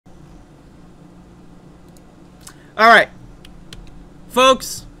Alright.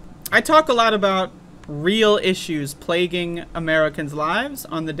 Folks, I talk a lot about real issues plaguing Americans' lives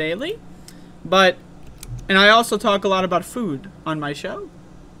on the daily. And I also talk a lot about food on my show.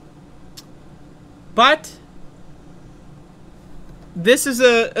 But this is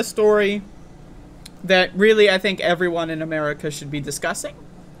a story that really I think everyone in America should be discussing.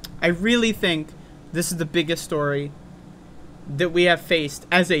 I really think this is the biggest story that we have faced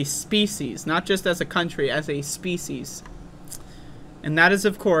as a species, not just as a country, as a species. And that is,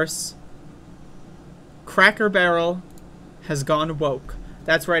 of course, Cracker Barrel has gone woke.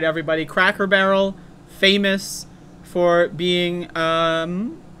 That's right, everybody. Cracker Barrel, famous for being,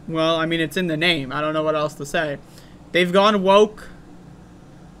 well, I mean, it's in the name. I don't know what else to say. They've gone woke.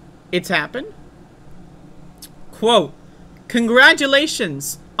 It's happened. Quote,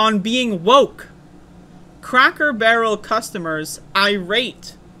 "Congratulations on being woke. Cracker Barrel customers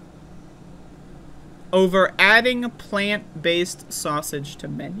irate over adding plant-based sausage to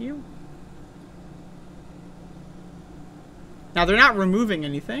menu." Now, they're not removing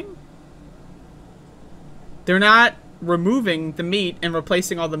anything. They're not removing the meat and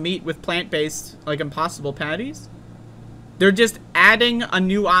replacing all the meat with plant-based, like Impossible patties. They're just adding a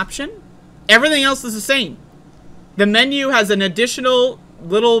new option. Everything else is the same. The menu has an additional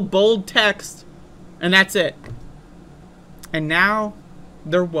little bold text, and that's it. And now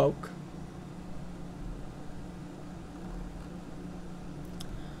they're woke.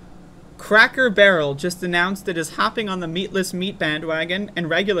 Cracker Barrel just announced it is hopping on the meatless meat bandwagon, and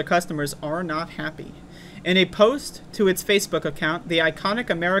regular customers are not happy. In a post to its Facebook account, the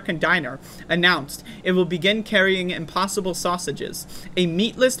iconic American diner announced it will begin carrying Impossible sausages, a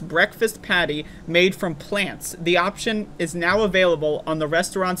meatless breakfast patty made from plants. The option is now available on the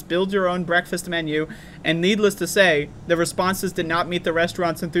restaurant's build-your-own breakfast menu, and needless to say, the responses did not meet the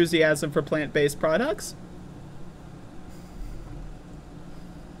restaurant's enthusiasm for plant-based products.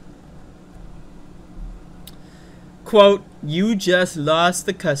 Quote, "You just lost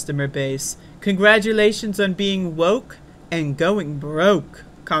the customer base. Congratulations on being woke and going broke,"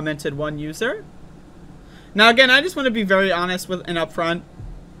 commented one user. Now, again, I just want to be very honest with and upfront.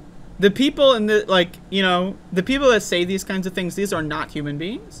 The people in the, like, you know, the people that say these kinds of things, these are not human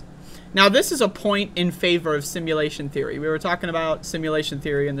beings. Now, this is a point in favor of simulation theory. We were talking about simulation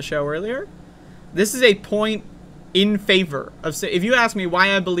theory in the show earlier. This is a point in favor of, if you ask me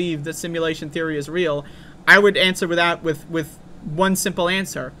why I believe that simulation theory is real, I would answer with one simple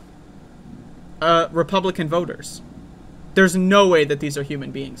answer. Republican voters. There's no way that these are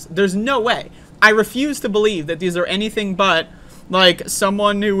human beings. There's no way. I refuse to believe that these are anything but, like,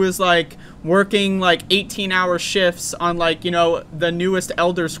 someone who was, like, working, like, 18-hour shifts on, like, you know, the newest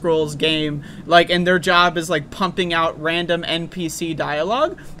Elder Scrolls game, like, and their job is, like, pumping out random NPC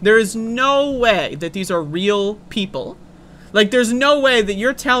dialogue. There is no way that these are real people. Like, there's no way that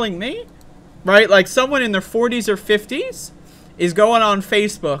you're telling me, right, like, someone in their 40s or 50s is going on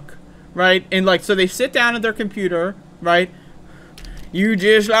Facebook, right, and, like, so they sit down at their computer, right, "You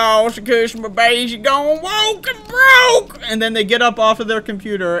just lost the customer base, you're going woke and broke," and then they get up off of their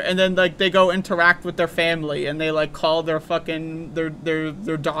computer, and then, like, they go interact with their family, and they, like, call their fucking, their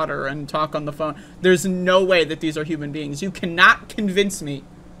daughter and talk on the phone. There's no way that these are human beings. You cannot convince me.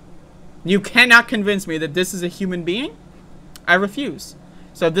 You cannot convince me that this is a human being. I refuse.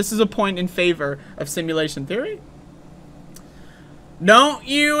 So this is a point in favor of simulation theory. "Don't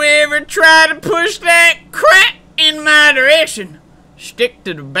you ever try to push that crap in my direction. Stick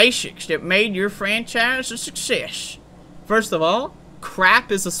to the basics that made your franchise a success." First of all,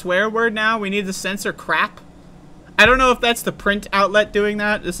 crap is a swear word now. We need to censor crap. I don't know if that's the print outlet doing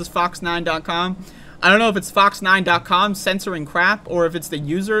that. This is fox9.com. I don't know if it's fox9.com censoring crap or if it's the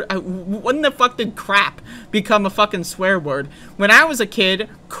user. When the fuck did crap become a fucking swear word? When I was a kid,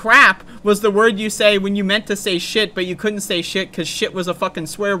 crap was the word you say when you meant to say shit, but you couldn't say shit because shit was a fucking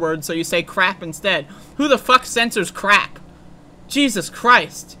swear word, so you say crap instead. Who the fuck censors crap? Jesus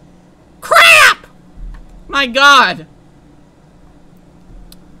Christ. Crap! My God.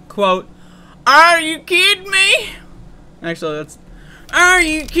 Quote, "Are you kidding me?" Actually, that's... "Are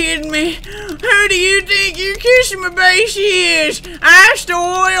you kidding me? Who do you think your customer base is? I still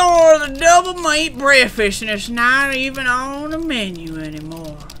order the double meat breakfast and it's not even on the menu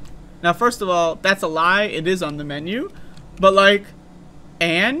anymore." Now, first of all, that's a lie. It is on the menu. But, like,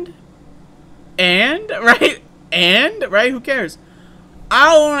 right? Right? Who cares?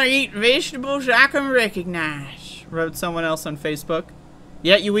 "I want to eat vegetables I can recognize," wrote someone else on Facebook.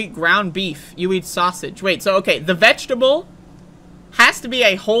 Yet you eat ground beef. You eat sausage. Wait, so, okay, the vegetable has to be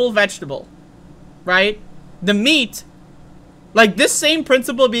a whole vegetable, right? The meat, like, this same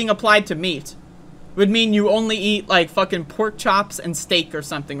principle being applied to meat, would mean you only eat like fucking pork chops and steak or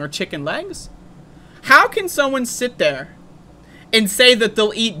something, or chicken legs? How can someone sit there and say that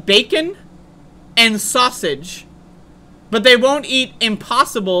they'll eat bacon and sausage, but they won't eat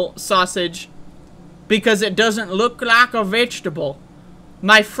Impossible sausage because it doesn't look like a vegetable?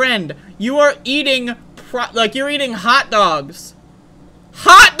 My friend, you are eating like you're eating hot dogs.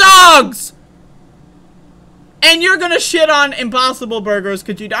 Hot dogs! And you're gonna shit on Impossible burgers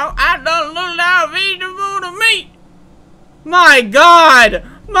because I don't look like vegetable to me. My God!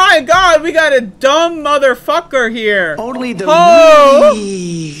 My God, we got a dumb motherfucker here. Only the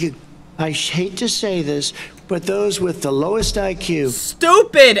really, I hate to say this, but those with the lowest IQ.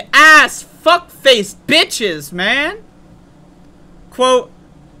 Stupid ass fuckface bitches, man. Quote,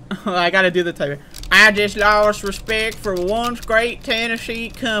 I gotta do the type. I just lost respect for once great Tennessee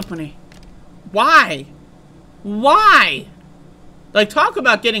company. Why? Why? Like, talk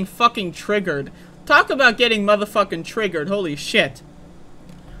about getting fucking triggered. Talk about getting motherfucking triggered. Holy shit.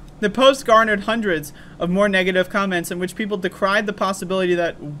 The post garnered hundreds of more negative comments in which people decried the possibility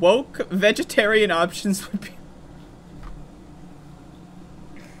that woke vegetarian options would be...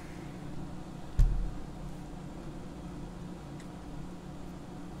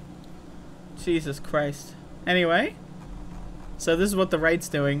 Jesus Christ. Anyway, so this is what the right's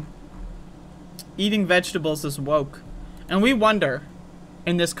doing. Eating vegetables is woke. And we wonder,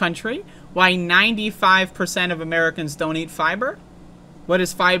 in this country, why 95% of Americans don't eat fiber. What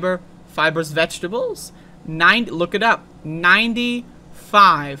is fiber? Fiber's vegetables. Look it up. 95%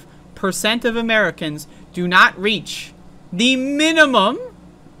 of Americans do not reach the minimum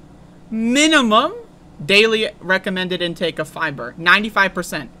daily recommended intake of fiber.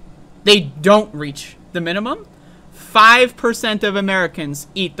 95%. They don't reach the minimum. 5% of Americans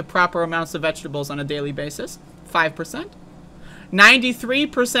eat the proper amounts of vegetables on a daily basis. 5%.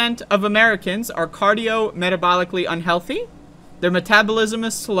 93% of Americans are cardio-metabolically unhealthy. Their metabolism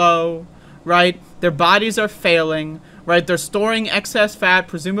is slow, right? Their bodies are failing, right? They're storing excess fat,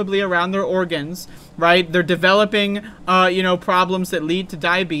 presumably around their organs, right? They're developing, problems that lead to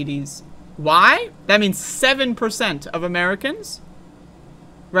diabetes. Why? That means 7% of Americans,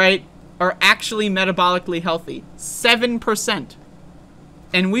 right, are actually metabolically healthy. 7%.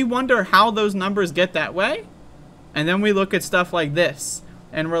 And we wonder how those numbers get that way. And then we look at stuff like this,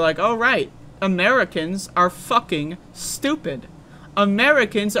 and we're like, oh, right, Americans are fucking stupid.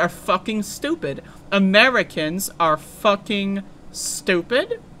 Americans are fucking stupid. Americans are fucking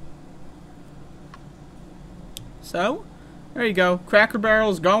stupid. So, there you go. Cracker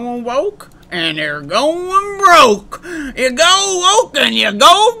Barrel's going woke, and they're going broke. You go woke, and you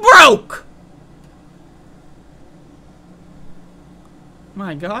go broke.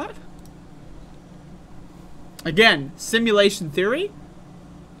 My God. Again, simulation theory.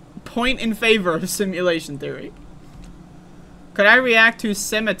 Point in favor of simulation theory. Could I react to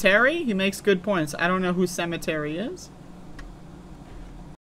Cemetery? He makes good points. I don't know who Cemetery is.